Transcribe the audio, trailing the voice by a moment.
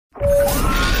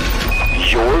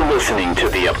listening to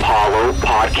the Apollo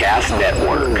Podcast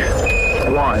Network.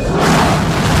 One.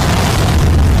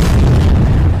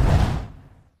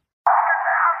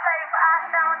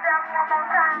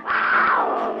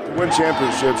 To win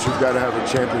championships, you've got to have a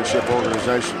championship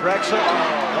organization. Drexel,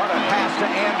 what a pass to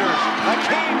Anders.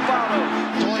 Hakeem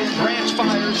follows. Dorian Branch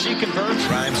fires, he converts.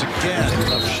 Grimes again.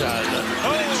 Tough shot.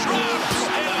 Oh, it's drops.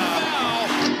 And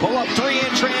now, pull up three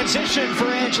in transition for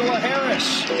Angela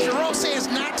Harris. Jerome says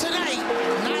not tonight,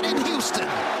 not in Houston.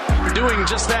 Doing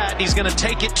just that, he's going to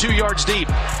take it 2 yards deep.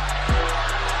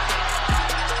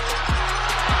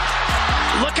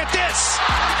 Look at this.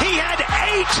 He had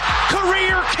 8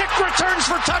 career kick returns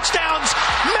for touchdowns.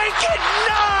 Make it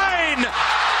 9.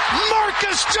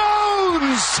 Marcus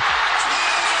Jones.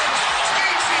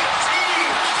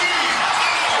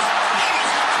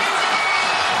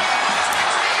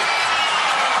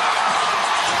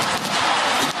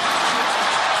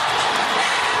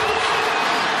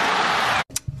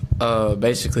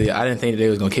 Basically, I didn't think that they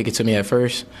was going to kick it to me at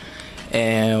first.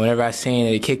 And whenever I seen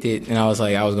that they kicked it, and I was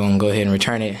like, I was going to go ahead and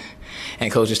return it.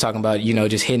 And coach was talking about,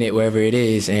 just hitting it wherever it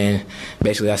is. And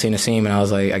basically, I seen the seam, and I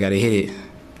was like, I got to hit it.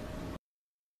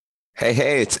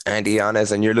 Hey, it's Andy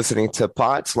Yanez, and you're listening to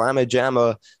Pod Slamma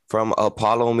Jamma from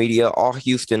Apollo Media, all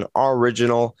Houston, all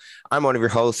original. I'm one of your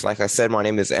hosts. Like I said, my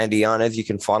name is Andy Yanez. You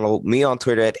can follow me on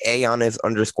Twitter at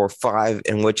 @Yanez_5.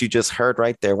 And what you just heard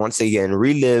right there, once again,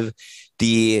 relive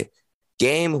the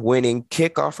game-winning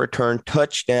kickoff return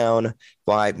touchdown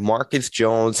by Marcus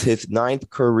Jones, his 9th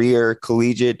career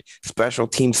collegiate special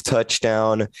teams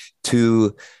touchdown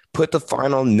to put the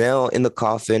final nail in the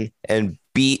coffin and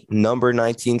beat number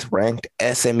 19th ranked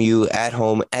SMU at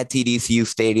home at TDCU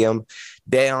Stadium.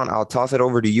 Dayon, I'll toss it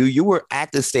over to you. You were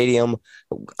at the stadium.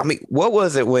 I mean, what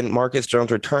was it when Marcus Jones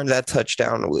returned that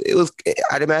touchdown?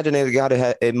 I'd imagine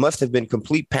it must have been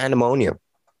complete pandemonium.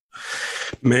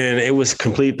 Man, it was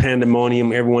complete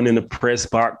pandemonium. Everyone in the press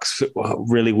box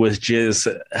really was just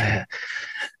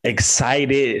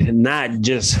excited, not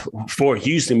just for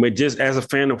Houston, but just as a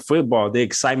fan of football. The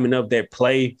excitement of that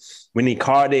play, when he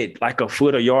caught it like a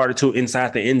foot, a yard or two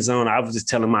inside the end zone, I was just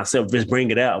telling myself, just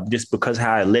bring it out, just because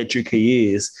how electric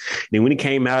he is. And when he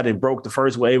came out and broke the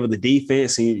first wave of the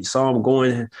defense and you saw him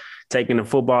going, taking the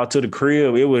football to the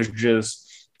crib, it was just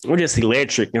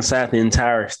electric inside the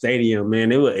entire stadium,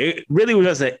 man. It really was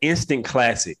just an instant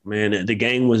classic, man. The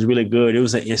game was really good. It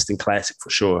was an instant classic for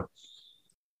sure.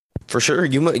 For sure,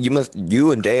 you and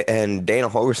Dana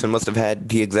Holgerson must have had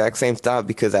the exact same thought,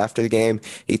 because after the game,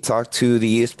 he talked to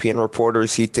the ESPN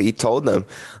reporters. He told them,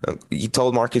 he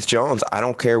told Marcus Jones, I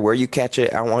don't care where you catch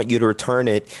it, I want you to return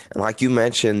it. And like you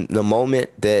mentioned, the moment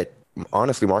that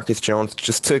honestly Marcus Jones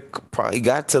probably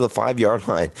got to the 5-yard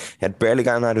line, had barely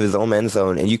gotten out of his own end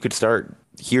zone, and you could start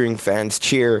hearing fans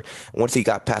cheer. Once he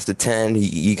got past the 10,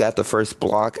 he got the first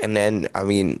block, and then, I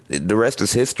mean, the rest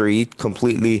is history. He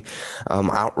completely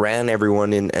outran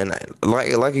everyone, and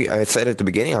like I said at the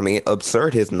beginning, I mean,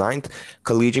 absurd. His 9th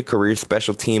collegiate career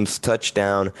special teams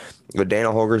touchdown. Dana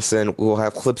Holgerson will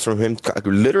have clips from him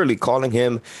literally calling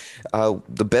him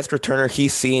the best returner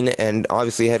he's seen, and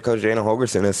obviously head coach Dana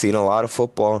Holgerson has seen a lot of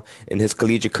football in his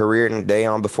collegiate career. And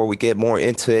Dayon, before we get more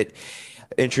into it,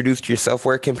 introduce yourself.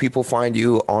 Where can people find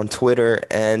you on Twitter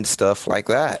and stuff like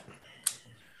that?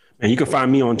 And you can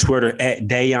find me on Twitter at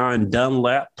Dayon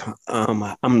Dunlap.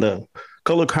 I'm the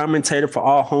color commentator for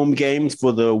all home games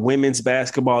for the women's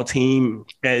basketball team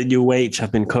at UH.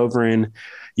 I've been covering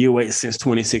UH since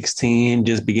 2016,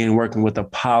 just began working with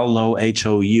Apollo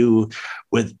HOU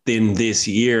within this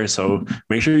year. So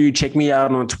make sure you check me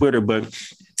out on Twitter. But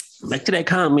back to that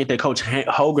comment that Coach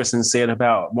Holgerson said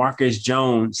about Marcus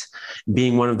Jones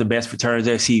being one of the best returns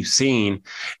that he's seen.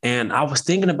 And I was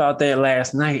thinking about that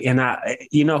last night, and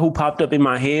who popped up in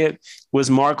my head was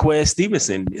Marquez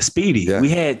Stevenson, Speedy. Yeah. We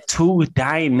had 2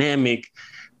 dynamic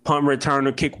punt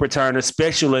returner, kick returner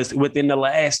specialists within the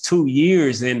last 2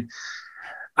 years. And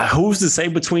who's to say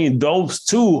between those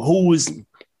two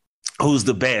who's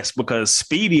the best? Because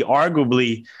Speedy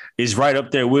arguably is right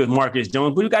up there with Marcus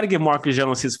Jones, but you got to give Marcus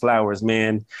Jones his flowers,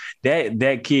 man.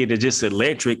 That kid is just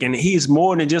electric, and he's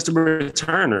more than just a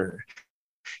returner.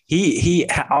 He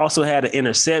also had an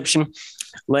interception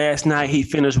last night. He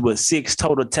finished with 6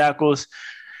 total tackles.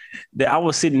 That I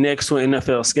was sitting next to an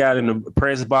NFL scout in the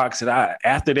press box, and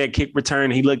after that kick return,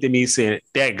 he looked at me and said,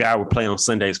 that guy would play on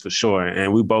Sundays for sure.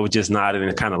 And we both just nodded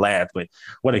and kind of laughed, but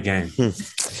what a game.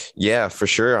 Yeah, for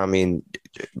sure. I mean,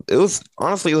 it was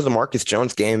a Marcus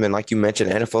Jones game. And like you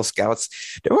mentioned, NFL scouts,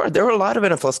 there were a lot of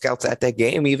NFL scouts at that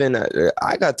game. Even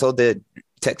I got told that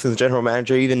Texans general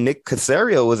manager, even Nick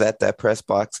Caserio was at that press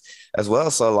box as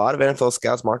well. So a lot of NFL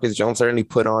scouts, Marcus Jones certainly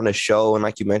put on a show. And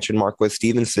like you mentioned, Marquez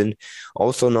Stevenson,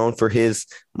 also known for his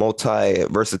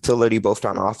multi-versatility, both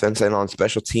on offense and on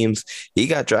special teams. He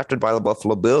got drafted by the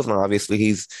Buffalo Bills. And obviously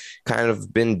he's kind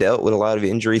of been dealt with a lot of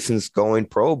injuries since going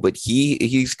pro, but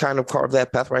he's kind of carved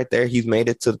that path right there. He's made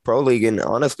it to the pro league. And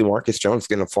honestly, Marcus Jones is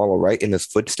going to follow right in his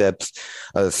footsteps,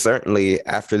 certainly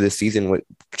after this season, with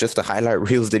just the highlight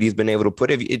reels that he's been able to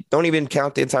put. If you don't even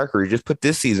count the entire career, just put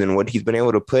this season, what he's been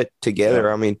able to put together.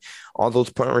 Yeah. I mean, all those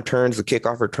punt returns, the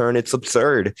kickoff return, it's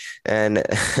absurd. And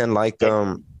like,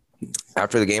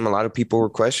 after the game, a lot of people were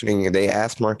questioning. They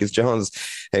asked Marcus Jones,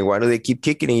 hey, why do they keep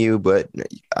kicking you? But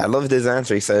I loved his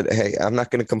answer. He said, hey, I'm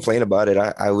not going to complain about it.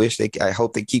 I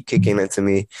hope they keep kicking it to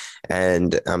me.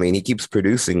 And I mean, he keeps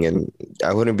producing, and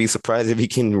I wouldn't be surprised if he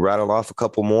can rattle off a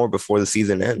couple more before the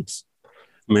season ends.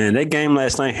 Man, that game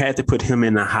last night had to put him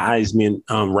in the Heisman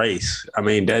race. I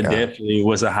mean, that definitely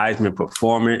was a Heisman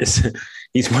performance.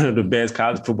 He's one of the best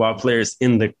college football players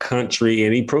in the country,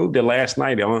 and he proved it last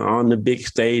night on the big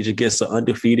stage against an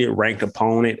undefeated ranked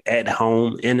opponent at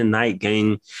home in the night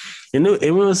game. And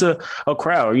it was a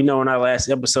crowd. You know, in our last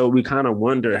episode, we kind of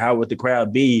wondered how would the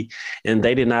crowd be, and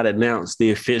they did not announce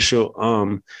the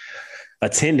official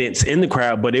attendance in the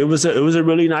crowd, but it was a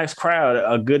really nice crowd,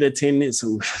 a good attendance.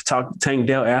 Talked to Tank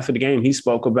Dell after the game. He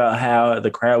spoke about how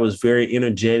the crowd was very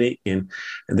energetic, and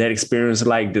that experience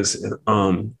like this,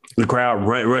 the crowd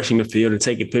rushing the field and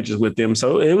taking pictures with them.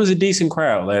 So it was a decent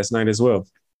crowd last night as well.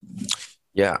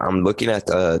 Yeah, I'm looking at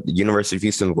the University of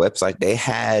Houston website. They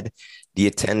had the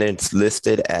attendance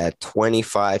listed at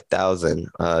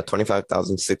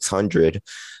 25,600,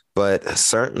 but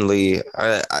certainly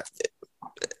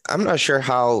I'm not sure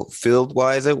how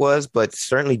field-wise it was, but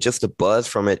certainly just the buzz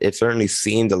from it, it certainly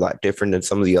seemed a lot different than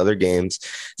some of the other games,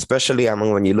 especially, I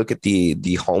mean, when you look at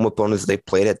the home opponents they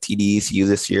played at TDECU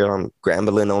this year.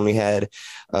 Grambling only had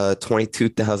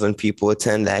 22,000 people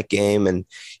attend that game, and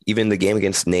even the game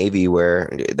against Navy, where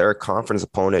they're a conference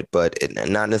opponent, but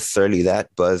not necessarily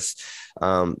that buzz.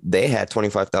 They had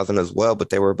 25,000 as well, but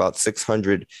they were about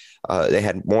 600. They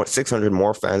had 600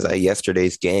 more fans at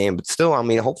yesterday's game, but still, I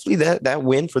mean, hopefully that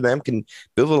win for them can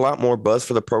build a lot more buzz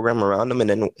for the program around them. And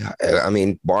then, I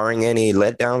mean, barring any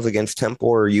letdowns against Temple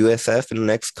or USF in the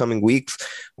next coming weeks,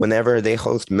 whenever they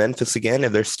host Memphis again,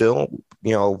 if they're still,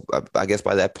 you know, I guess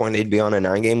by that point they'd be on a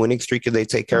 9-game winning streak if they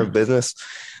take care of business.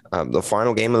 The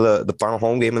final game of the final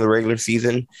home game of the regular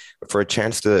season for a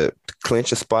chance to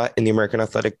clinch a spot in the American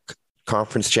Athletic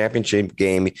Conference championship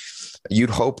game,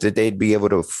 you'd hope that they'd be able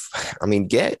to,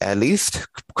 get at least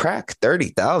crack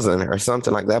 30,000 or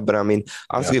something like that. But I mean,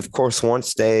 obviously, of course,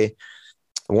 once the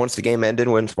game ended,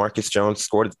 when Marcus Jones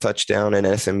scored a touchdown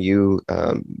and SMU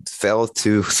failed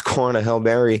to score on a Hail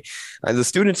Mary, the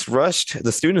student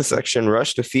section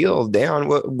rushed the field down.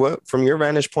 What from your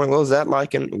vantage point, what was that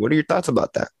like? And what are your thoughts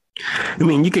about that? I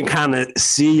mean, you can kind of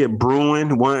see it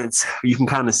brewing once you can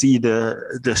kind of see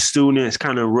the students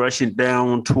kind of rushing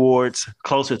down towards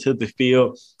closer to the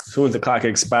field. As soon as the clock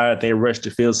expired, they rushed the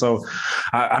field. So,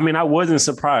 I wasn't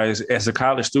surprised. As a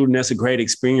college student, that's a great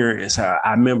experience.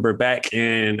 I remember back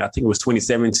in, I think it was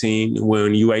 2017,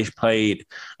 when UH played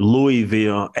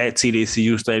Louisville at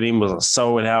TDCU Stadium. It was a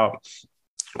sold out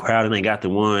crowd, and they got the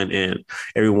one, and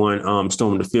everyone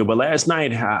stormed the field. But last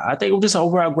night, I think it was just an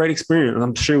overall great experience.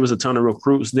 I'm sure it was a ton of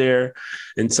recruits there,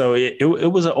 and so it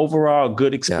was an overall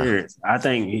good experience. Yeah. I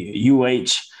think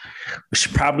UH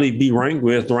should probably be ranked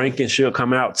with. The ranking should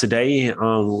come out today.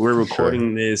 We're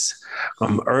recording this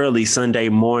early Sunday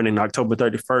morning, October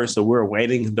 31st, so we're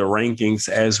awaiting the rankings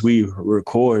as we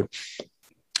record.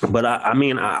 But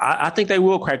I think they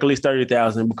will crack at least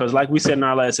 30,000, because like we said in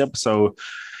our last episode,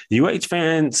 UH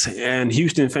fans and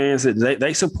Houston fans,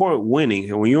 they support winning.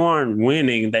 And when you aren't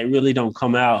winning, they really don't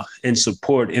come out and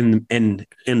support in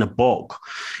the bulk.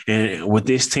 And with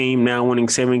this team now winning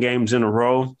 7 games in a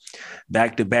row,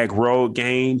 back-to-back road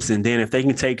games, and then if they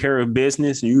can take care of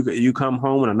business, and you come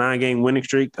home with a 9-game winning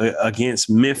streak against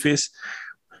Memphis,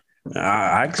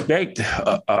 I expect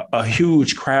a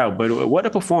huge crowd. But what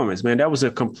a performance, man. That was a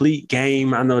complete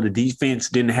game. I know the defense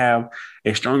didn't have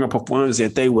a stronger performance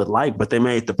that they would like, but they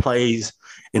made the plays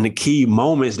in the key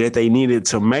moments that they needed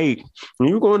to make. When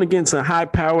you're going against a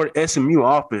high-powered SMU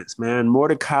offense, man,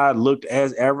 Mordecai looked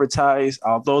as advertised.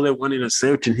 Although they won an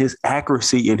interception, his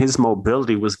accuracy and his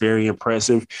mobility was very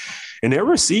impressive. And their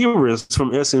receivers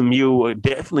from SMU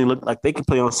definitely looked like they could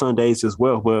play on Sundays as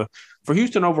well. But for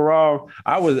Houston overall,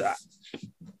 I don't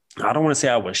want to say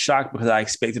I was shocked, because I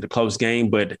expected a close game,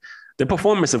 but The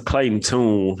performance of Clayton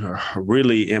Tune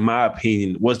really, in my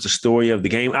opinion, was the story of the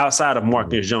game, outside of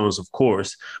Marcus Jones, of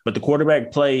course. But the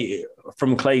quarterback play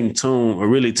from Clayton Tune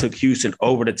really took Houston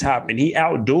over the top, and he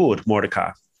outdueled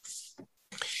Mordecai.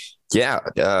 Yeah,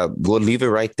 we'll leave it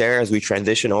right there as we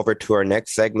transition over to our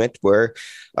next segment where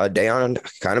Dayon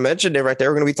kind of mentioned it right there.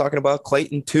 We're going to be talking about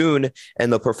Clayton Tune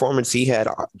and the performance he had.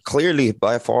 Clearly,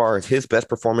 by far, his best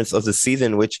performance of the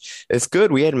season, which is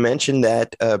good. We had mentioned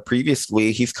that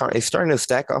previously. He's starting to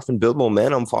stack off and build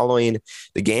momentum following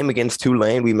the game against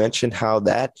Tulane. We mentioned how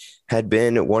that had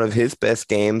been one of his best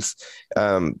games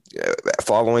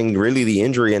following really the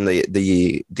injury and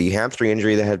the hamstring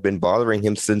injury that had been bothering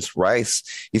him since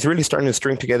Rice. He's really starting to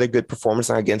string together good performance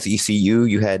against ECU.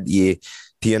 You had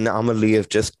the anomaly of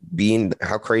just being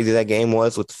how crazy that game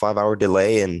was with the 5-hour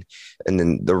delay and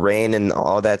then the rain and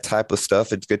all that type of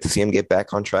stuff. It's good to see him get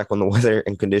back on track when the weather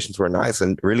and conditions were nice,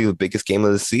 and really the biggest game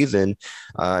of the season,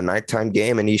 nighttime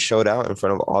game. And he showed out in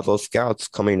front of all those scouts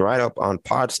coming right up on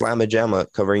Pod Slamma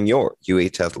Jamma covering your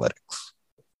UH athletics.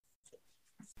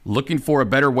 Looking for a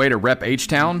better way to rep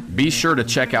H-Town? Be sure to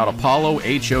check out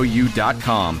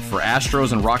ApolloHOU.com for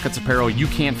Astros and Rockets apparel you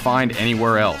can't find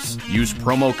anywhere else. Use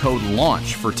promo code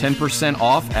LAUNCH for 10%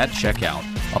 off at checkout.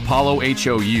 Apollo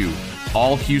HOU.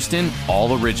 All Houston,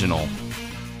 all original.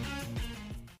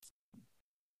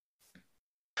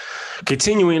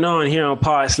 Continuing on here on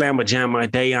Pod Slamma Jamma,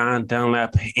 Dayon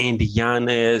Dunlap, Andy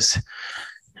Yanez.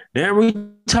 Now we're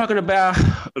talking about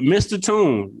Mr.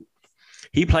 Tune.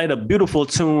 He played a beautiful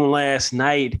tune last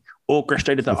night,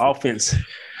 orchestrated the offense.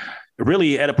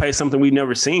 Really had to play something we've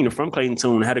never seen from Clayton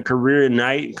Tune. Had a career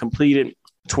night, completed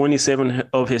 27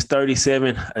 of his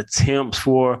 37 attempts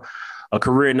for a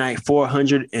career night,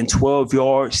 412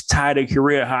 yards, tied a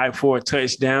career high 4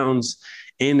 touchdowns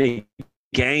in the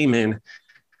game. And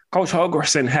Coach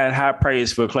Holgorsen had high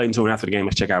praise for Clayton Tune after the game.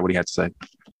 Let's check out what he had to say.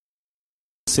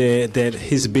 Said that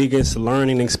his biggest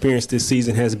learning experience this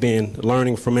season has been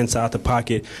learning from inside the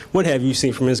pocket. What have you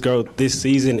seen from his growth this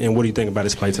season, and what do you think about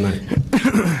his play tonight?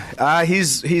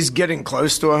 He's getting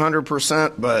close to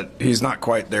 100%, but he's not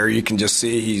quite there. You can just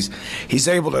see he's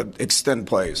able to extend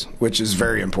plays, which is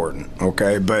very important.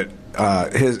 Okay, but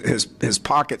his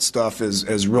pocket stuff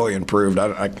is really improved.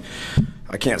 I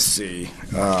can't see.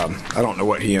 I don't know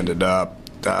what he ended up.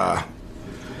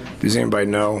 Does anybody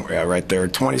know? Yeah, right there.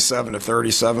 27 to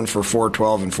 37 for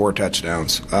 412 and 4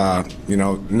 touchdowns. No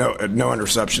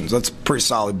interceptions. That's a pretty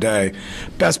solid day.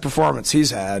 Best performance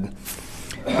he's had.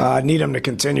 I need him to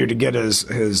continue to get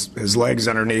his legs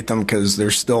underneath him, because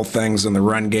there's still things in the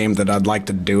run game that I'd like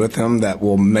to do with him that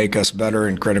will make us better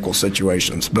in critical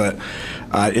situations. But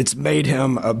it's made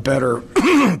him a better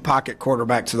pocket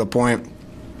quarterback to the point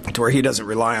to where he doesn't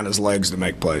rely on his legs to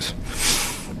make plays.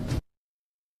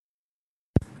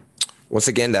 Once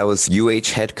again, that was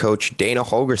UH head coach Dana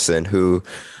Holgorsen, who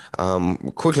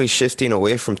quickly shifting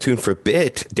away from Tune for a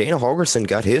bit. Dana Holgorsen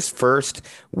got his first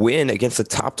win against a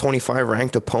top 25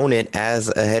 ranked opponent as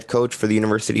a head coach for the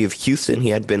University of Houston. He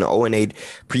had been 0-8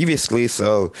 previously,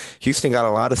 so Houston got a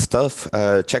lot of stuff,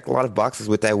 checked a lot of boxes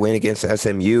with that win against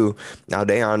SMU. Now,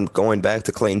 Dayon, going back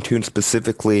to Clayton Tune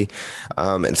specifically,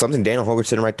 and something Dana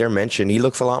Holgorsen right there mentioned, he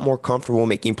looks a lot more comfortable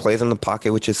making plays in the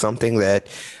pocket, which is something that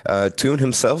Tune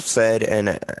himself said,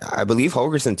 and I believe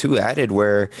Holgorsen too added,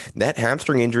 where that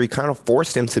hamstring injury kind of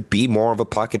forced him to be more of a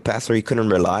pocket passer. He couldn't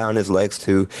rely on his legs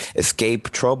to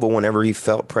escape trouble whenever he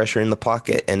felt pressure in the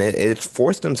pocket, and it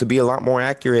forced him to be a lot more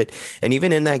accurate. And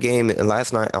even in that game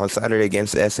last night on Saturday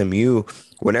against SMU,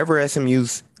 whenever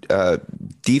SMU's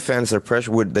defense or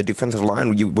pressure the defensive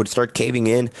line would start caving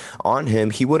in on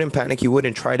him, he wouldn't panic, he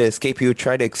wouldn't try to escape, he would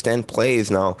try to extend plays.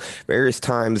 Now, various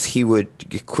times he would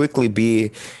quickly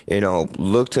be,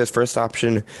 look to his first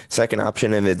option, second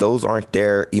option, and if those aren't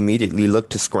there, immediately look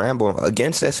to scramble.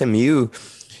 Against SMU,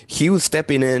 he was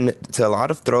stepping in to a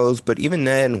lot of throws, but even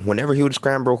then, whenever he would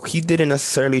scramble, he didn't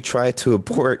necessarily try to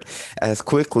abort as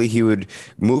quickly. He would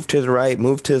move to the right,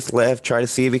 move to his left, try to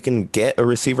see if he can get a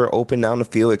receiver open down the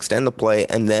field, extend the play,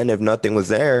 and then if nothing was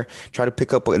there, try to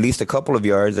pick up at least a couple of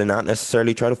yards and not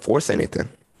necessarily try to force anything.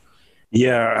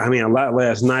 Yeah, a lot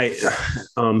last night.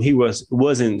 He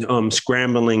wasn't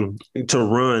scrambling to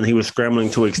run. He was scrambling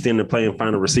to extend the play and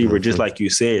find a receiver, just like you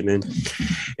said.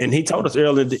 And he told us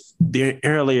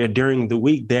earlier during the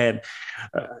week that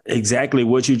exactly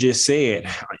what you just said.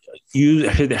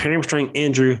 The hamstring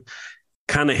injury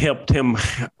kind of helped him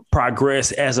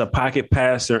progress as a pocket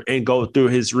passer and go through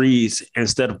his reads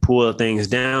instead of pull things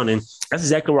down. And that's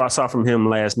exactly what I saw from him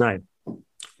last night.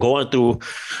 Going through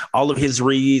all of his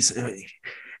reads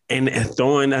and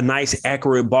throwing a nice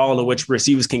accurate ball in which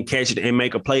receivers can catch it and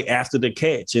make a play after the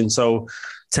catch. And so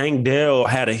Tank Dell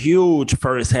had a huge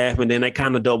first half, and then they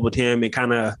kind of doubled him and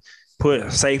kind of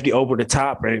put safety over the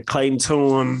top, and Clayton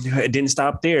Tune didn't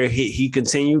stop there. He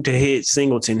continued to hit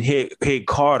Singleton, hit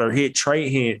Carter, hit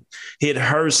Trahan, hit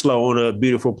Herslow on a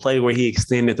beautiful play where he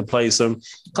extended the play. So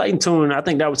Clayton Tune, I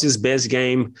think that was his best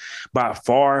game by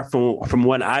far from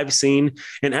what I've seen.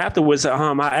 And afterwards,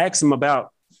 I asked him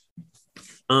about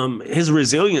his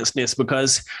resilienceness,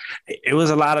 because it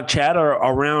was a lot of chatter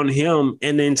around him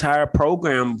and the entire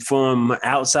program from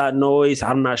outside noise.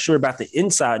 I'm not sure about the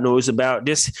inside noise about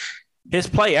this. His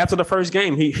play after the first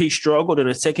game, he struggled. In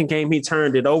the second game, he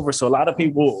turned it over. So a lot of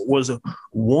people was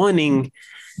wanting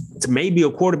to maybe a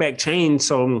quarterback change.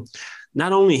 So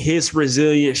not only his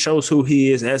resilience shows who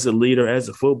he is as a leader, as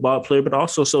a football player, but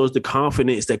also shows the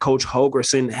confidence that Coach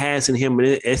Holgorsen has in him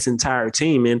and his entire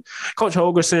team. And Coach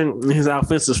Holgorsen and his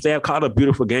offensive staff caught a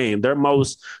beautiful game. Their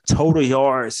most total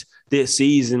yards this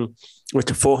season,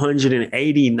 which is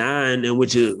 489, and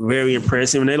which is very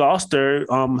impressive. And they lost their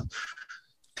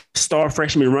star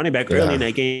freshman running back early in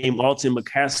that game. Alton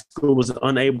McCaskill was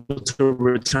unable to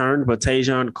return, but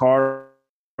Tajon Carter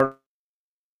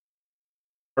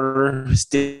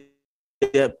stepped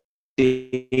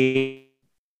in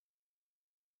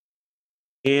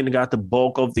and got the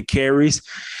bulk of the carries.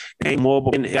 And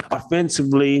mobile. And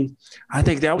offensively, I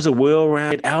think that was a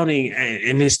well-rounded outing.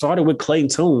 And it started with Clayton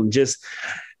Tune, just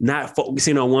not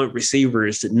focusing on one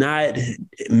receivers, not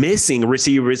missing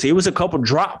receivers. It was a couple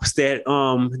drops that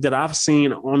I've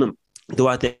seen on him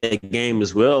throughout that game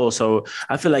as well. So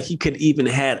I feel like he could even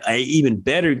had an even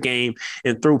better game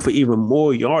and threw for even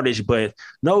more yardage, but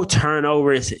no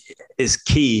turnovers is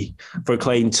key for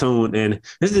Clayton Tune. And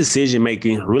his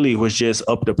decision-making really was just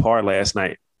up to par last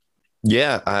night.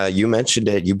 Yeah, you mentioned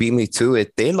it. You beat me to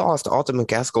it. They lost Alton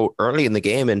McCaskill early in the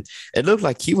game, and it looked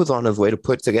like he was on his way to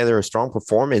put together a strong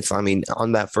performance. I mean,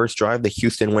 on that first drive, the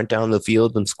Houston went down the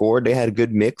field and scored. They had a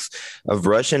good mix of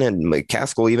rushing, and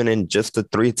McCaskill, even in just the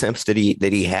 3 attempts that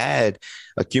he had,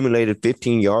 accumulated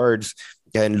 15 yards,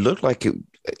 and looked like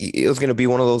it was going to be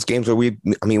one of those games where we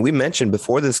mentioned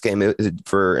before this game,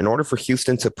 in order for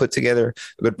Houston to put together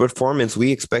a good performance,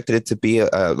 we expected it to be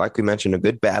like we mentioned, a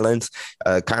good balance,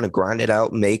 kind of grind it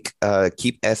out,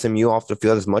 keep SMU off the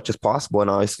field as much as possible.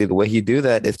 And obviously the way you do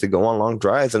that is to go on long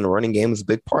drives, and the running game is a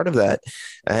big part of that.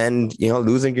 And,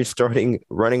 losing your starting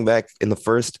running back in the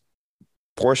first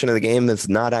portion of the game is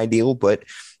not ideal, but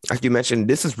like you mentioned,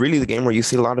 this is really the game where you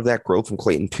see a lot of that growth from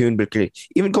Clayton Tune. But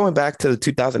even going back to the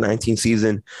 2019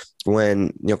 season,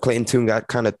 when Clayton Tune got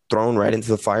kind of thrown right into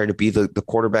the fire to be the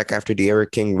quarterback after De'Ara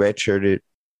King redshirted,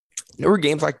 there were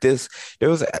games like this. There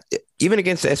was even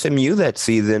against SMU that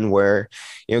season where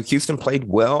Houston played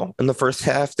well in the first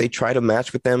half. They tried to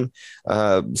match with them,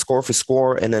 score for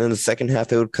score, and then in the second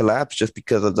half it would collapse just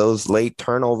because of those late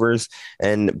turnovers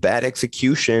and bad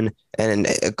execution, and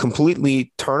a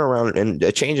completely turnaround and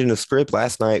a change in the script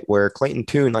last night where Clayton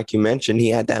Tune, like you mentioned, he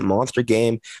had that monster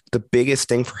game. The biggest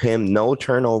thing for him, no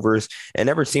turnovers, and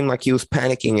never seemed like he was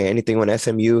panicking or anything when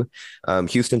SMU,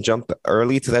 Houston jumped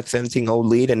early to that 17-0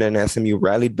 lead, and then SMU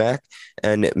rallied back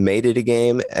and made it a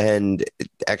game and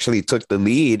actually took the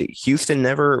lead. Houston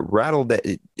never rattled that.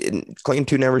 Clayton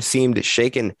Tune never seemed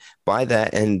shaken by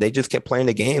that, and they just kept playing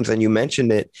the games. And you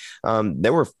mentioned it.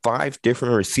 There were 5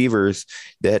 different receivers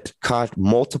that caught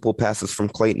multiple passes from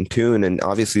Clayton Tune, and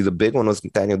obviously the big one was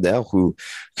Nathaniel Dell, who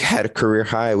had a career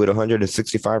high with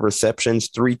 165 receptions,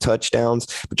 3 touchdowns.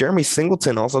 But Jeremy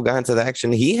Singleton also got into the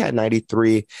action. He had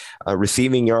 93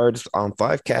 receiving yards on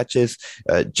 5 catches.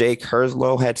 Jake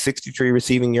Herslow had 63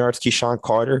 receiving yards. Keyshawn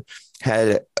Carter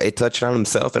had a touchdown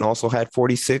himself and also had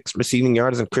 46 receiving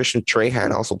yards, and Christian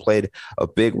Trahan also played a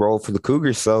big role for the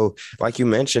Cougars. So like you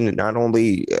mentioned, not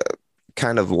only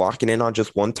kind of locking in on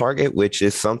just one target, which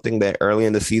is something that early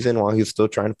in the season, while he was still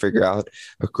trying to figure out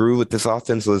a groove with this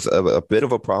offense, was a bit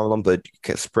of a problem, but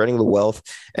spreading the wealth.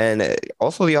 And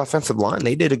also the offensive line,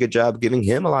 they did a good job giving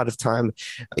him a lot of time,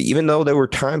 even though there were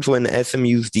times when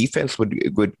SMU's defense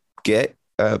would get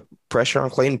pressure on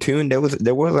Clayton Tune. There wasn't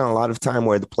a lot of time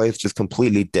where the play is just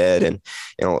completely dead,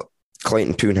 and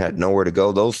Clayton Tune had nowhere to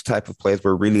go. Those type of plays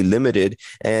were really limited,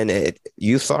 and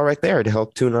you saw right there, it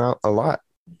helped Tune out a lot.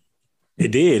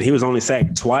 It did. He was only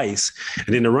sacked twice.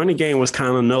 And then the running game was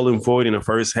kind of null and void in the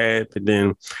first half. And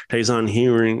then Tayson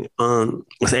Hearing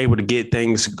was able to get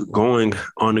things going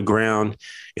on the ground,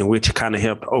 in which kind of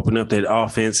helped open up that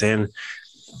offense. And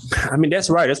I mean, that's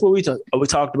right. That's what we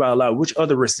talked about a lot. Which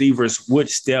other receivers would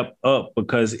step up,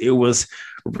 because it was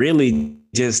really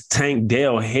just Tank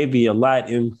Dell heavy a lot.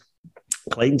 And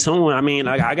Clayton Tune, I mean,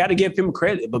 I got to give him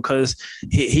credit because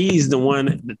he's the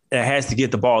one that has to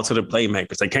get the ball to the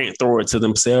playmakers. They can't throw it to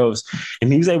themselves.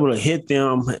 And he's able to hit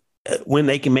them when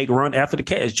they can make a run after the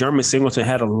catch. Jeremy Singleton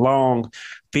had a long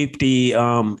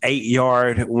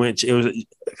 58-yard, which it was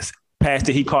pass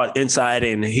that he caught inside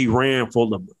and he ran for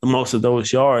most of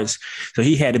those yards. So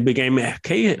he had a big game.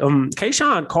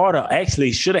 Kayshawn Carter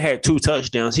actually should have had 2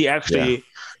 touchdowns. He actually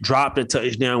dropped a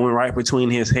touchdown, went right between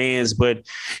his hands, but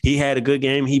he had a good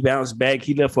game. He bounced back.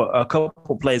 He left a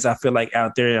couple plays, I feel like,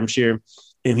 out there, I'm sure.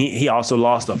 And he also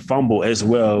lost a fumble as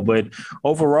well. But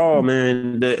overall,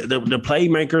 man, the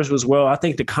playmakers was well. I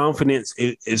think the confidence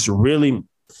is really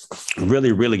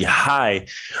high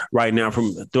right now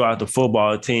from throughout the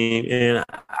football team. And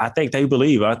I think they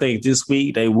believe. I think this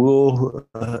week they will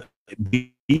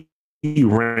be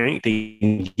ranked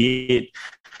and get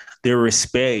the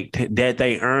respect that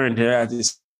they earned throughout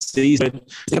this season.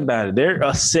 Think about it. They're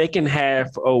a second half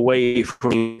away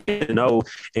from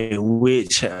in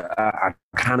which I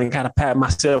kind of got to pat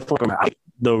myself on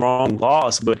the wrong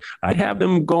loss, but I have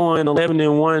them going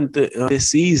 11-1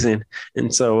 this season,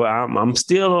 and so I'm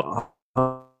still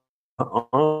on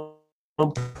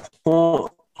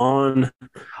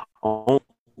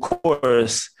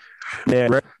course.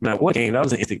 Now, what game? That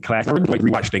was an instant class. I really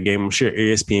rewatched that game. I'm sure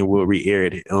ESPN will re-air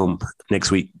it next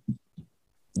week.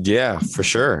 Yeah, for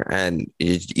sure. And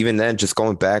even then, just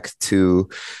going back to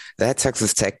that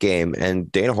Texas Tech game, and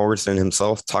Dana Holgorsen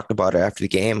himself talked about it after the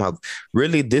game, how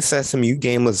really this SMU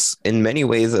game was in many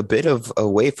ways a bit of a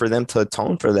way for them to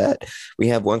atone for that. We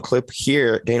have one clip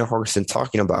here, Dana Holgorsen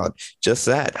talking about just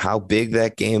that, how big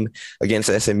that game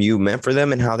against SMU meant for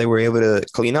them and how they were able to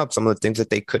clean up some of the things that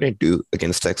they couldn't do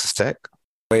against Texas Tech.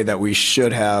 That we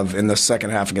should have in the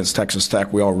second half against Texas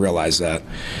Tech. We all realize that.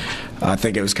 I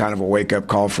think it was kind of a wake-up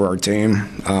call for our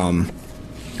team. And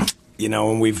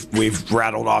we've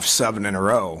rattled off 7 in a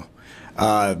row.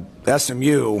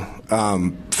 SMU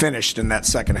finished in that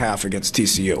second half against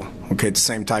TCU. Okay, it's the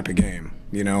same type of game,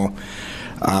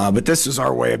 but this is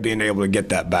our way of being able to get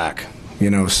that back,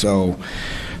 so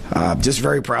just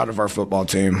very proud of our football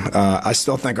team. I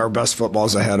still think our best football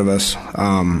is ahead of us.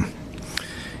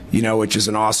 Which is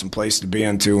an awesome place to be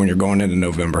into when you're going into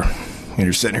November. And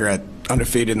you're sitting here at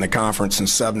undefeated in the conference and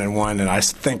 7-1, and I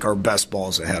think our best ball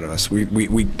is ahead of us. We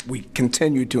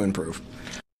continue to improve.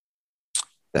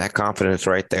 That confidence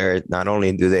right there, not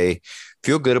only do they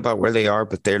feel good about where they are,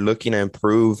 but they're looking to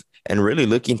improve and really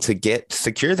looking to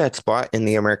secure that spot in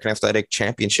the American Athletic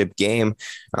Championship game,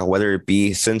 whether it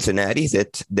be Cincinnati,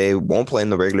 that they won't play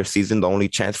in the regular season. The only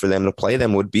chance for them to play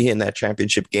them would be in that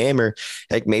championship game, or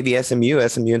like maybe SMU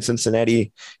and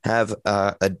Cincinnati have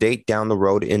a date down the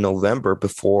road in November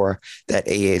before that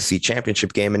AAC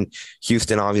championship game. And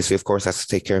Houston, obviously, of course, has to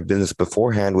take care of business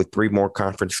beforehand with 3 more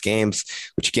conference games,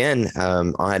 which again,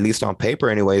 at least on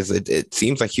paper anyways, it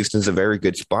seems like Houston's a very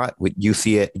good spot with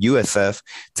USF,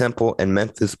 Temple, and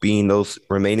Memphis being those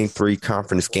remaining 3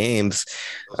 conference games.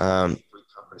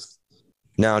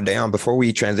 Now, Dan, before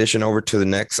we transition over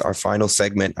to our final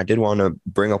segment, I did want to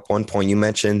bring up one point. You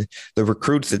mentioned the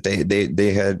recruits that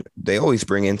they always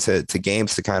bring into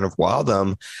games to kind of wow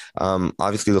them.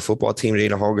 Obviously, the football team,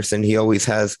 Dana Holgorsen, he always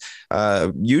has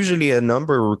usually a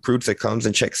number of recruits that comes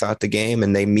and checks out the game,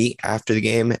 and they meet after the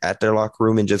game at their locker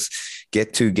room and just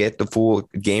get the full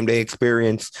game day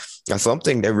experience.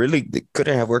 Something that really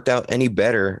couldn't have worked out any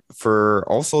better for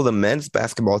also the men's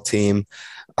basketball team.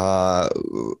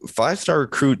 5-star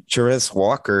recruit Jerez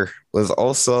Walker was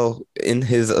also in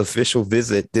his official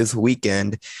visit this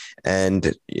weekend,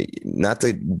 and not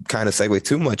to kind of segue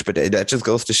too much, but that just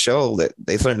goes to show that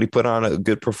they certainly put on a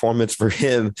good performance for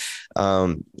him.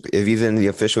 If he's in the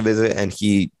official visit, and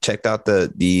he checked out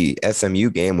the SMU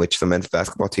game, which the men's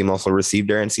basketball team also received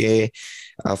their NCAA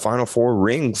Final Four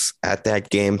rings at that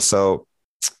game. So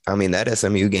I mean, that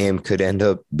SMU game could end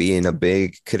up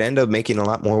making a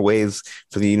lot more waves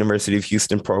for the University of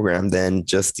Houston program than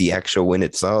just the actual win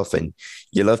itself. And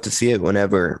you love to see it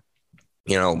whenever,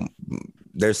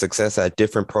 their success at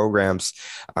different programs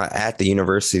at the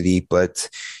university. But,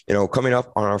 coming up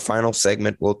on our final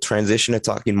segment, we'll transition to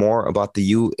talking more about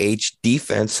the UH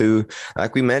defense, who,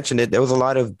 like we mentioned there was a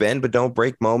lot of bend but don't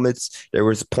break moments. There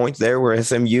was points there where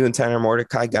SMU and Tanner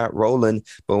Mordecai got rolling,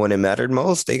 but when it mattered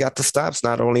most, they got the stops,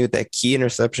 not only with that key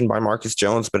interception by Marcus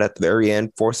Jones, but at the very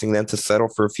end, forcing them to settle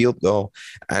for a field goal.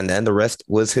 And then the rest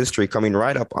was history, coming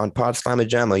right up on Pod Slamma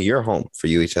Jamma, your home for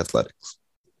UH Athletics.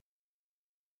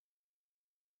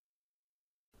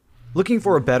 Looking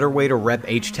for a better way to rep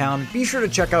H-Town? Be sure to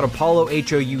check out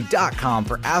ApolloHOU.com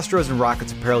for Astros and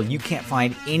Rockets apparel you can't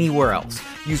find anywhere else.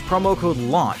 Use promo code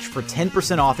LAUNCH for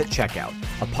 10% off at checkout.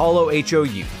 Apollo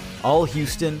HOU. All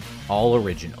Houston, all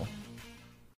original.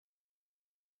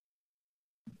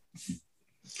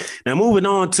 Now moving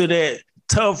on to that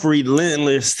tough,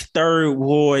 relentless third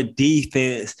ward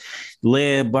defense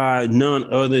led by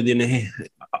none other than the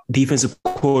defensive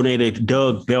coordinator,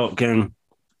 Doug Belk. And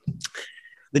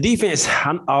the defense,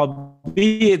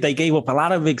 albeit they gave up a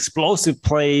lot of explosive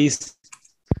plays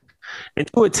and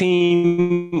to a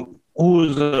team who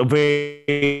was a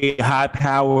very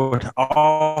high-powered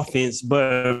offense,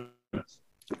 but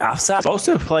outside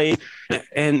explosive play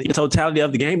and the totality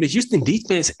of the game, the Houston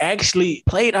defense actually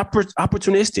played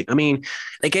opportunistic. I mean,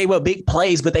 they gave up big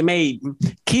plays, but they made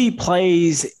key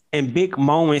plays and big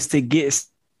moments to get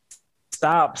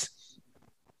stops.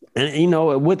 And, you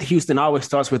know, with Houston always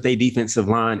starts with their defensive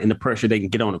line and the pressure they can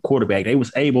get on the quarterback. They was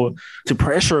able to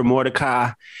pressure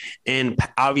Mordecai in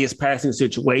obvious passing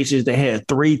situations. They had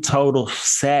 3 total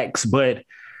sacks, but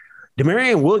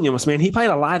Demarion Williams, man, he played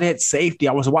a lot at safety.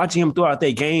 I was watching him throughout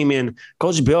that game, and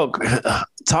Coach Belk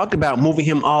talked about moving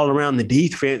him all around the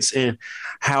defense and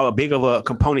how big of a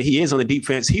component he is on the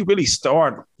defense. He really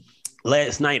started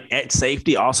last night at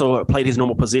safety, also played his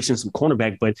normal position, some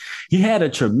cornerback, but he had a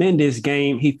tremendous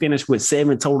game. He finished with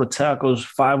 7 total tackles,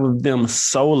 5 of them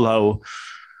solo.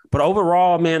 But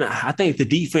overall, man, I think the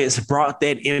defense brought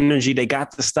that energy. They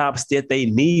got the stops that they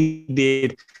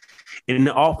needed, and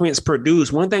the offense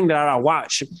produced. One thing that I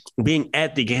watched being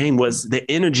at the game was the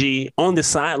energy on the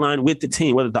sideline with the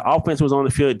team, whether the offense was on the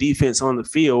field, defense on the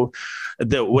field,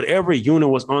 whatever unit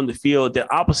was on the field,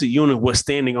 the opposite unit was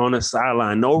standing on the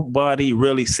sideline. Nobody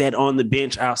really sat on the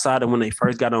bench outside of when they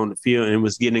first got on the field and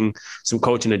was getting some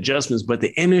coaching adjustments. But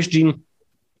the energy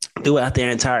throughout the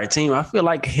entire team, I feel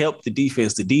like helped the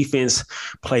defense. The defense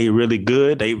played really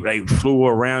good. They flew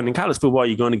around. In college football,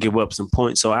 you're going to give up some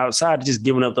points. So outside of just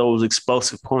giving up those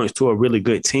explosive points to a really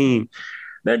good team,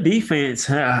 that defense,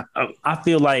 I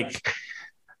feel like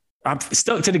I'm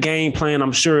stuck to the game plan.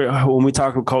 I'm sure when we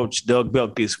talk with Coach Doug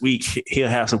Belk this week, he'll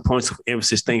have some points of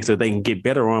emphasis, things that they can get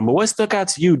better on. But what stuck out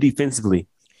to you defensively?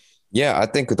 Yeah, I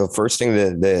think the first thing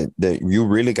that you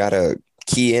really got to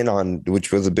key in on,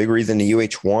 which was a big reason the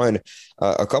UH won,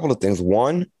 a couple of things.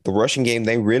 One, the rushing game,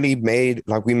 they really made,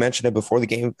 like we mentioned it before the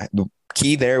game, the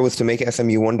key there was to make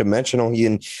SMU one-dimensional.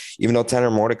 And even though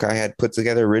Tanner Mordecai had put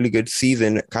together a really good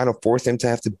season, kind of forced him to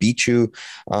have to beat you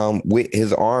with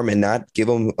his arm and not give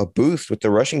him a boost with the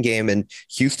rushing game. And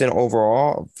Houston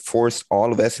overall forced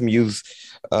all of SMU's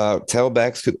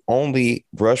tailbacks to only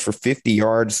rush for 50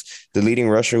 yards. The leading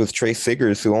rusher was Trey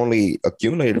Siggers, who only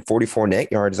accumulated 44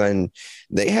 net yards, and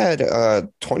they had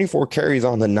 24 carries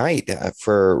on the night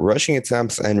for rushing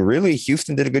attempts. And really,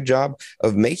 Houston did a good job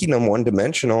of making them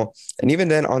one-dimensional. And even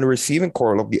then, on the receiving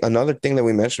core, another thing that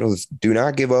we mentioned was do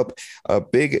not give up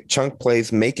big chunk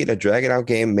plays, make it a drag-it-out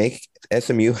game, make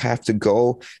SMU have to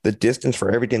go the distance for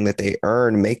everything that they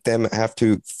earn, make them have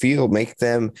to make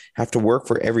them have to work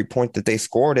for every point that they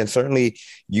scored. And certainly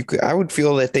I would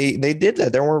feel that they did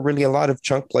that. There weren't really a lot of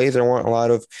chunk plays. There weren't a lot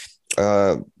of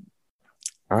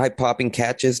eye-popping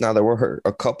catches. Now, there were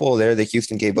a couple there that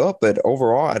Houston gave up, but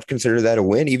overall, I'd consider that a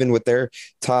win. Even with their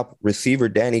top receiver,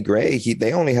 Danny Gray,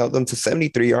 they only held them to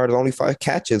 73 yards, only 5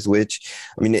 catches, which,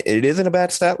 I mean, it isn't a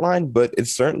bad stat line, but it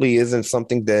certainly isn't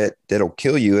something that'll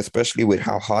kill you, especially with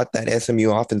how hot that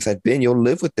SMU offense had been. You'll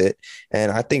live with it.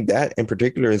 And I think that in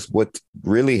particular is what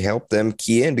really helped them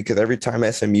key in, because every time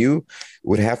SMU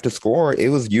would have to score, it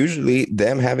was usually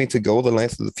them having to go the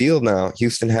length of the field. Now,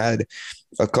 Houston had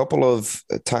a couple of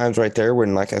times right there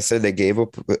when, like I said, they gave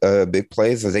up big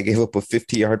plays, as they gave up a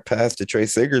 50-yard pass to Trey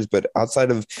Siggers. But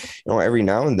outside of, every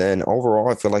now and then, overall,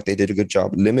 I feel like they did a good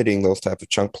job limiting those type of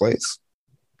chunk plays.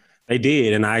 They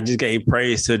did, and I just gave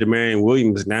praise to Demarion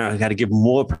Williams. Now I got to give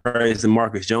more praise to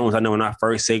Marcus Jones. I know in our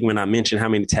first segment I mentioned how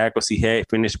many tackles he had,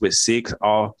 finished with 6.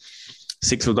 All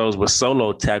 6 of those were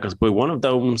solo tackles, but one of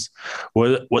those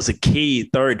was a key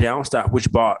third down stop, which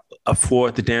brought a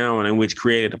 4th down and which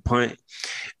created a punt.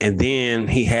 And then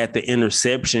he had the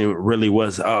interception, really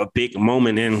was a big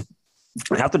moment. And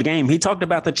after the game, he talked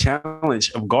about the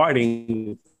challenge of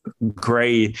guarding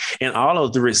Gray and all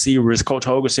of the receivers. Coach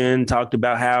Hogerson talked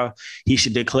about how he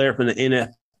should declare from the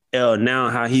now,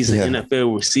 how he's an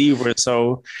NFL receiver.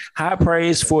 So high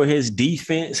praise for his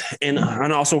defense and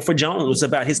also for Jones. It was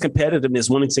about his competitiveness,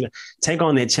 wanting to take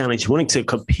on that challenge, wanting to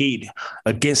compete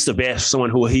against the best, someone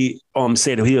who he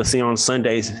said he'll see on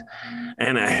Sundays.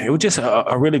 And it was just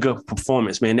a really good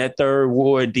performance, man. That third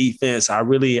ward defense, I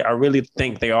really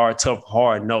think they are tough,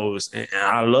 hard-nosed. And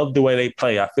I love the way they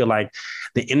play. I feel like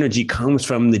the energy comes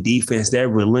from the defense, that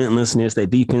relentlessness, that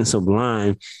defensive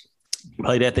line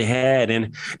play that they had,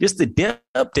 and just the depth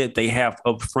that they have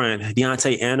up front.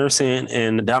 Deontay Anderson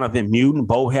and Donovan Mutant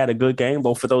both had a good game.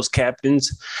 Both of those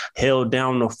captains held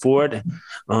down the fort.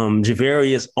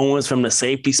 Javarius Owens from the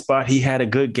safety spot, he had a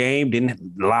good game, didn't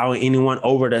allow anyone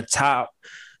over the top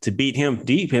to beat him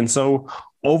deep. And so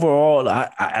overall,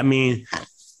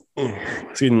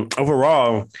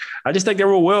 overall, I just think they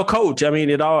were well coached. I mean,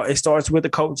 it starts with the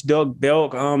coach, Doug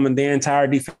Belk, and the entire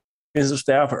defensive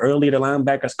staff, early the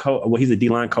linebackers coach. Well, he's a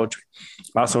D-line coach,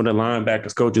 also the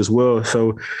linebackers coach as well.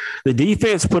 So the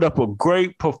defense put up a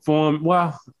great performance.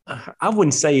 Well, I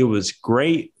wouldn't say it was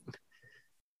great.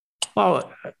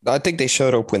 Well, I think they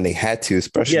showed up when they had to,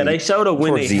 especially. They showed up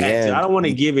when they had to. I don't want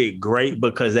to to. give it great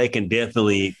because they can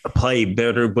definitely play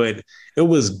better, but it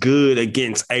was good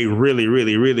against a really,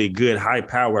 really, really good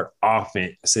high-powered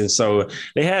offense. And so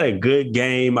they had a good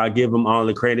game. I give them all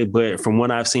the credit, but from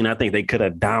what I've seen, I think they could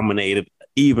have dominated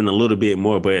even a little bit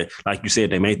more. But like you said,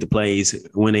 they made the plays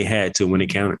when they had to, when it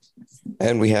counted.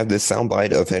 And we have this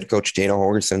soundbite of head coach Dana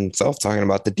Holgorsen himself talking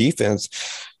about the defense.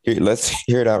 Here, let's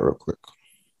hear it out real quick.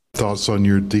 Thoughts on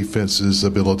your defense's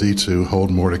ability to hold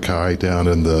Mordecai down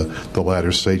in the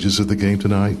latter stages of the game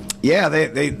tonight? Yeah,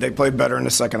 they played better in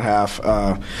the second half.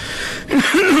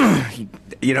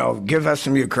 Give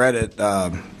SMU credit.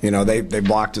 They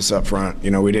blocked us up front.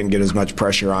 We didn't get as much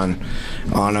pressure on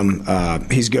him.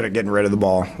 He's good at getting rid of the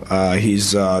ball.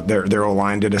 Their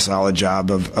O-line did a solid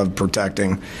job of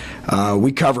protecting.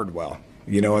 We covered well.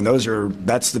 And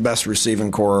that's the best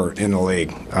receiving core in the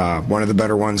league, one of the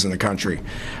better ones in the country.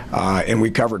 And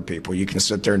we covered people. You can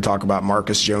sit there and talk about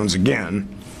Marcus Jones again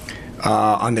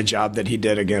on the job that he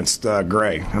did against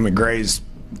Gray. I mean, Gray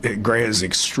is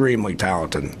extremely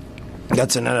talented.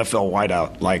 That's an NFL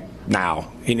wideout, like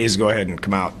now. He needs to go ahead and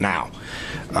come out now.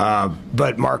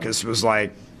 But Marcus was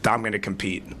like, I'm going to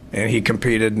compete. And he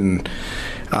competed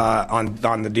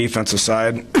on the defensive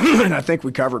side. And I think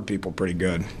we covered people pretty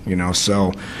good,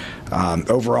 So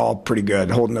overall, pretty good.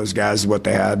 Holding those guys what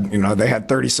they had. They had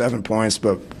 37 points,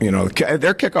 but,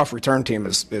 their kickoff return team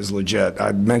is legit.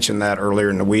 I mentioned that earlier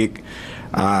in the week.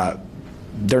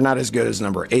 They're not as good as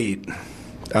number 8,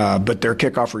 but their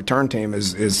kickoff return team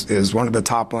is one of the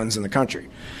top ones in the country.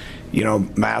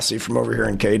 Massey from over here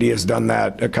in Katy has done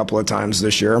that a couple of times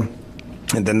this year.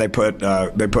 And then they put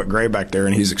Gray back there,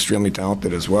 and he's extremely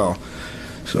talented as well.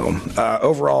 So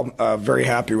overall, very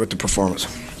happy with the performance.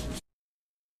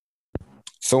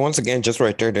 So once again, just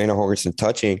right there, Dana Holgorsen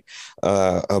touching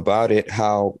about it,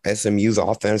 how SMU's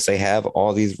offense, they have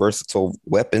all these versatile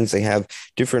weapons. They have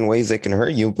different ways they can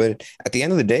hurt you. But at the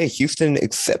end of the day, Houston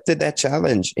accepted that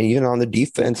challenge. And even on the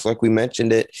defense, like we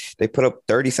mentioned it, they put up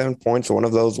 37 points. One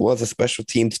of those was a special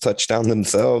teams touchdown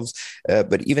themselves.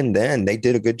 But even then, they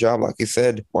did a good job. Like you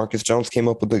said, Marcus Jones came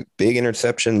up with a big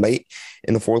interception late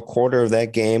in the fourth quarter of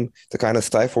that game to kind of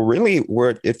stifle really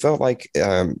where it felt like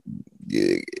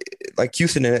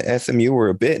Houston and SMU were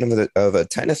a bit of a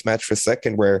tennis match for a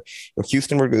second where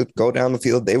Houston would go down the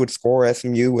field, they would score,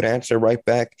 SMU would answer right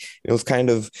back. It was kind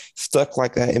of stuck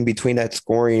like that in between that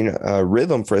scoring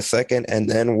rhythm for a second. And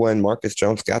then when Marcus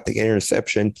Jones got the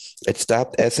interception, it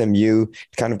stopped SMU,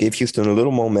 kind of gave Houston a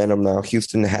little momentum. Now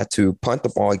Houston had to punt the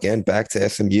ball again back to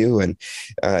SMU, and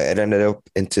it ended up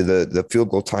into the field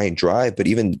goal tying drive. But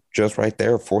even just right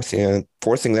there, forcing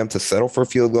them to settle for a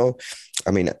field goal.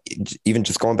 I mean, even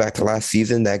just going back to last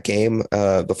season, that game,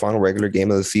 the final regular game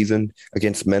of the season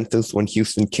against Memphis, when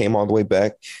Houston came all the way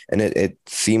back and it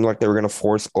seemed like they were going to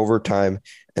force overtime,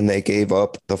 and they gave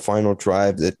up the final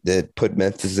drive that put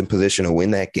Memphis in position to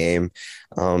win that game.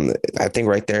 I think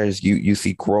right there is you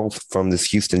see growth from this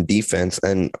Houston defense,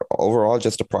 and overall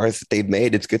just the progress that they've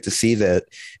made. It's good to see that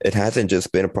it hasn't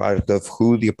just been a product of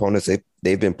who the opponents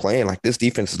they've been playing. Like, this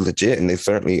defense is legit, and they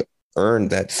certainly earned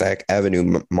that Sac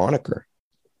Avenue moniker.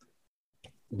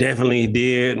 Definitely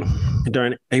did.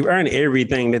 They earned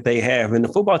everything that they have, and the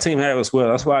football team have as well.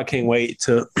 That's why I can't wait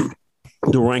to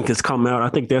the rankings come out. I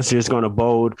think that's just going to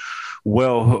bode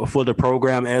well for the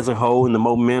program as a whole, and the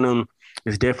momentum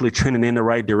is definitely trending in the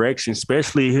right direction,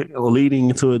 especially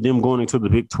leading to them going into the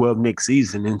Big 12 next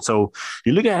season. And so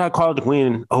you look at how college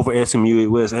win over SMU it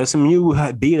was. SMU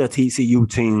had beat a TCU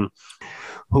team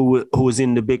who was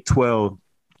in the Big 12.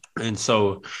 And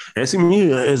so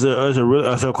SMU is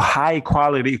a high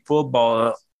quality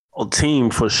football team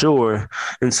for sure.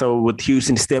 And so with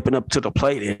Houston stepping up to the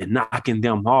plate and knocking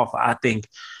them off, I think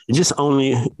it's just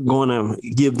only going to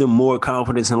give them more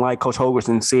confidence. And like Coach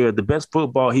Holgerson said, the best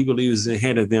football he believes is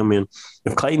ahead of them. And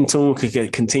if Clayton Tune can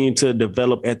continue to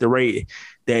develop at the rate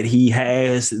that he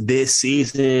has this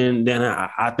season, then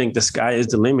I think the sky is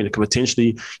the limit. It could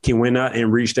potentially can win out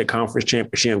and reach that conference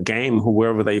championship game,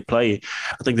 whoever they play.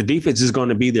 I think the defense is going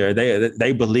to be there.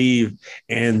 They believe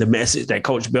in the message that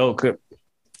Coach Belka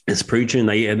is preaching.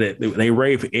 They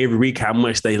rave every week how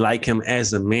much they like him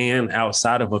as a man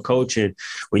outside of a coach. And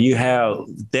when you have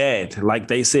that, like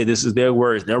they said, this is their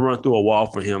words, they'll run through a wall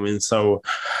for him. And so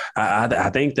I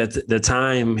think that the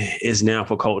time is now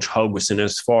for Coach Holgerson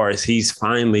as far as he's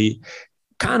finally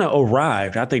kind of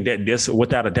arrived. I think that this,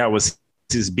 without a doubt, was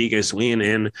his biggest win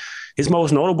and his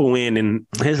most notable win. And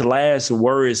his last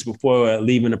words before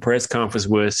leaving the press conference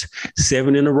was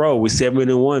 7 in a row. With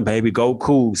 7-1, baby, go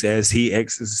Cougs, as he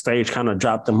exits the stage, kind of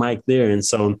dropped the mic there. And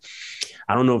so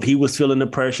I don't know if he was feeling the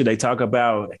pressure. They talk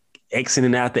about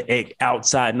exiting out the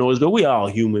outside noise, but we all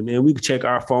human, man. We check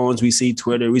our phones, we see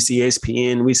Twitter, we see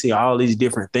ESPN, we see all these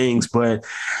different things, but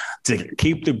to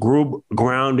keep the group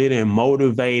grounded and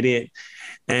motivated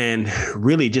and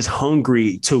really just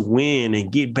hungry to win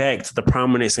and get back to the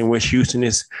prominence in which Houston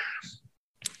is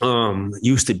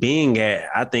used to being at,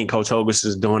 I think Coach Holgerson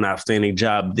is doing an outstanding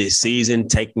job this season,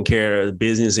 taking care of the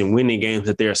business and winning games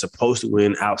that they're supposed to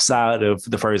win outside of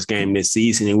the first game this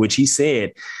season, in which he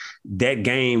said that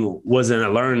game wasn't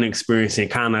a learning experience and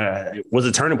kind of was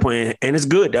a turning point. And it's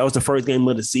good. That was the first game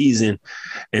of the season.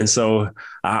 And so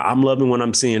I'm loving what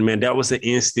I'm seeing, man. That was an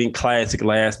instant classic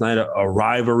last night, a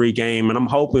rivalry game. And I'm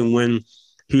hoping when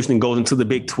Houston goes into the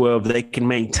Big 12, they can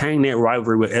maintain that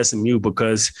rivalry with SMU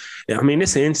because, I mean,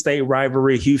 it's an in-state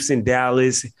rivalry, Houston,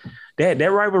 Dallas. That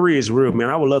rivalry is real, man.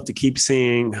 I would love to keep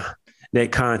seeing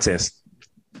that contest.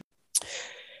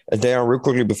 Darren, real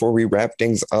quickly before we wrap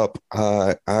things up,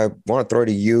 I want to throw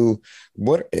to you,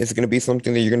 what is going to be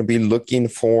something that you're going to be looking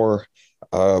for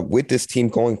with this team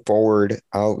going forward?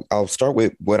 I'll start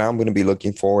with what I'm going to be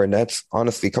looking for, and that's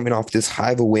honestly coming off this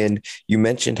high of a win. You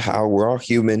mentioned how we're all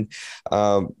human.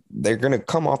 They're going to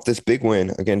come off this big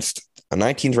win against a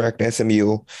 19th ranked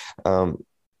SMU.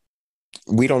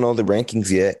 We don't know the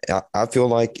rankings yet. I feel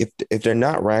like if they're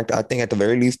not ranked, I think at the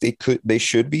very least they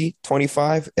should be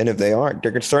 25. And if they aren't,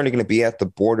 they're certainly going to be at the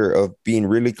border of being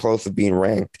really close to being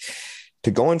ranked.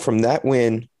 To going from that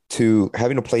win to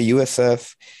having to play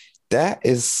USF, that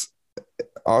is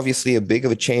obviously a big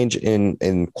of a change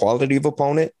in quality of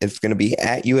opponent. It's going to be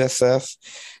at USF.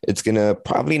 It's going to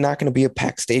probably not going to be a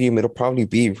packed stadium. It'll probably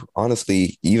be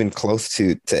honestly even close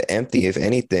to empty, if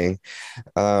anything.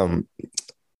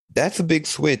 That's a big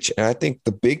switch. And I think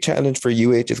the big challenge for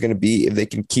UH is going to be if they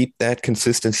can keep that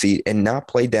consistency and not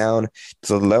play down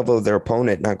to the level of their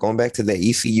opponent. Not going back to the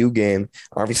ECU game,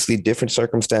 obviously different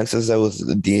circumstances. That was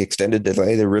the extended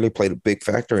delay that really played a big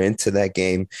factor into that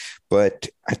game. But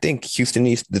I think Houston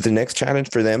needs the next challenge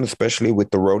for them, especially with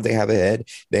the road they have ahead.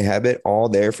 They have it all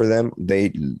there for them.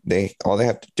 They all they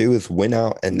have to do is win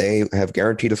out, and they have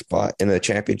guaranteed a spot in a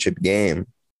championship game.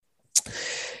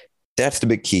 That's the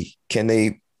big key. Can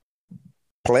they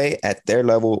play at their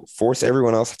level, force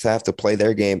everyone else to have to play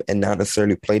their game and not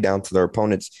necessarily play down to their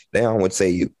opponents? Leon, would say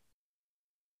you.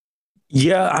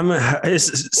 Yeah,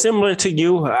 it's similar to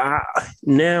you.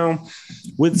 Now,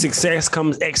 with success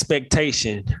comes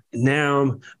expectation.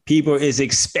 Now, people is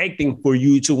expecting for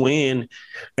you to win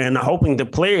and hoping the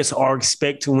players are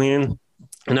expect to win.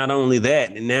 And not only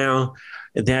that, now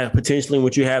that potentially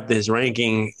what you have this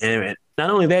ranking, and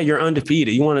not only that, you're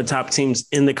undefeated. You're one of the top teams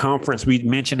in the conference. We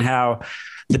mentioned how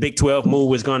the Big 12 move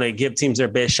was going to give teams their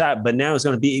best shot, but now it's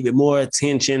going to be even more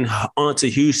attention onto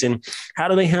Houston. How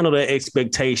do they handle that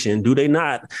expectation? Do they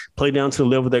not play down to the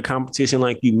level of their competition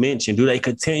like you mentioned? Do they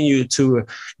continue to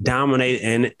dominate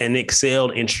and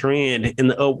excel and trend in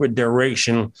the upward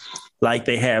direction like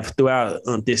they have throughout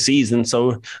this season?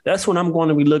 So that's what I'm going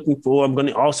to be looking for. I'm going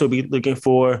to also be looking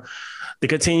for the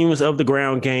continuance of the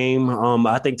ground game.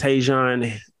 I think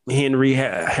Tajon Henry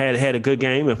had a good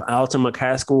game. If Alton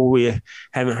McCaskill, we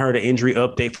haven't heard an injury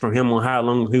update from him on how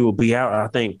long he will be out. I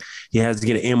think he has to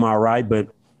get an MRI, but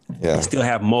he still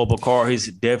have mobile car. He's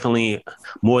definitely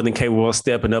more than capable of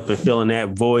stepping up and filling that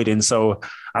void. And so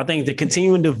I think the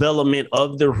continuing development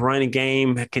of the running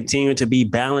game, continuing to be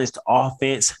balanced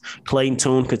offense, Clayton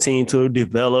Tune continue to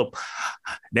develop.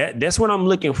 That's what I'm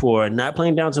looking for. Not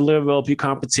playing down to level up your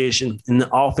competition, and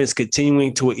the offense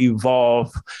continuing to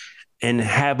evolve and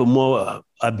have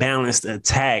a balanced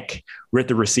attack with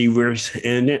the receivers,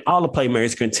 and then all the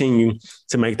playmakers continue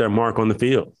to make their mark on the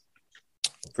field.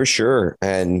 For sure.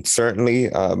 And certainly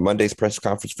Monday's press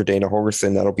conference for Dana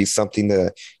Holgorsen, that'll be something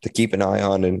to keep an eye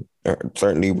on, and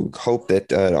certainly hope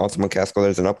that Alton McCaskill,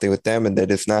 there's an update with them and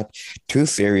that it's not too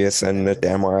serious and that the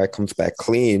MRI comes back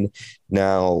clean.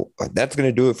 Now, that's going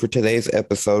to do it for today's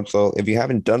episode. So if you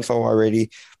haven't done so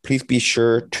already, please be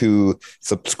sure to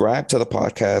subscribe to the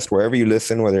podcast wherever you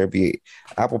listen, whether it be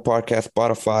Apple Podcast,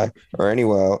 Spotify, or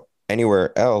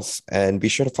anywhere else, and be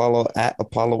sure to follow at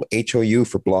Apollo HOU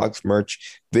for blogs,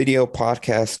 merch, video,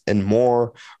 podcasts, and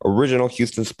more original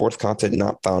Houston sports content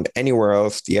not found anywhere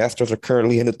else. The Astros are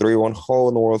currently in the 3-1 hole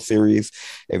in the World Series.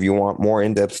 If you want more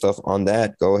in-depth stuff on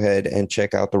that, go ahead and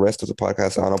check out the rest of the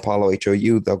podcast on Apollo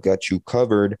HOU. They'll get you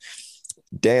covered.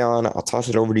 Dayon, I'll toss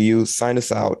it over to you. Sign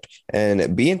us out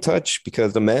and be in touch,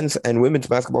 because the men's and women's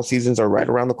basketball seasons are right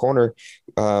around the corner.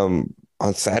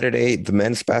 On Saturday, the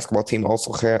men's basketball team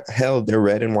also held their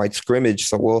red and white scrimmage,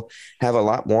 so we'll have a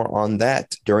lot more on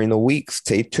that during the week.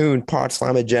 Stay tuned. Pod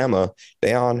Slamma Jamma.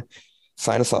 Dayon,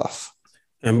 sign us off.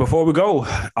 And before we go,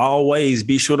 always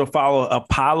be sure to follow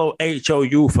Apollo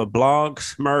HOU for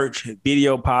blogs, merch,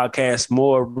 video podcasts,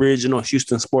 more original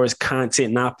Houston sports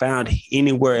content not found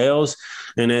anywhere else.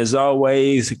 And as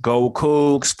always, go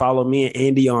Cougs. Follow me and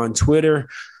Andy on Twitter.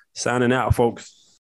 Signing out, folks.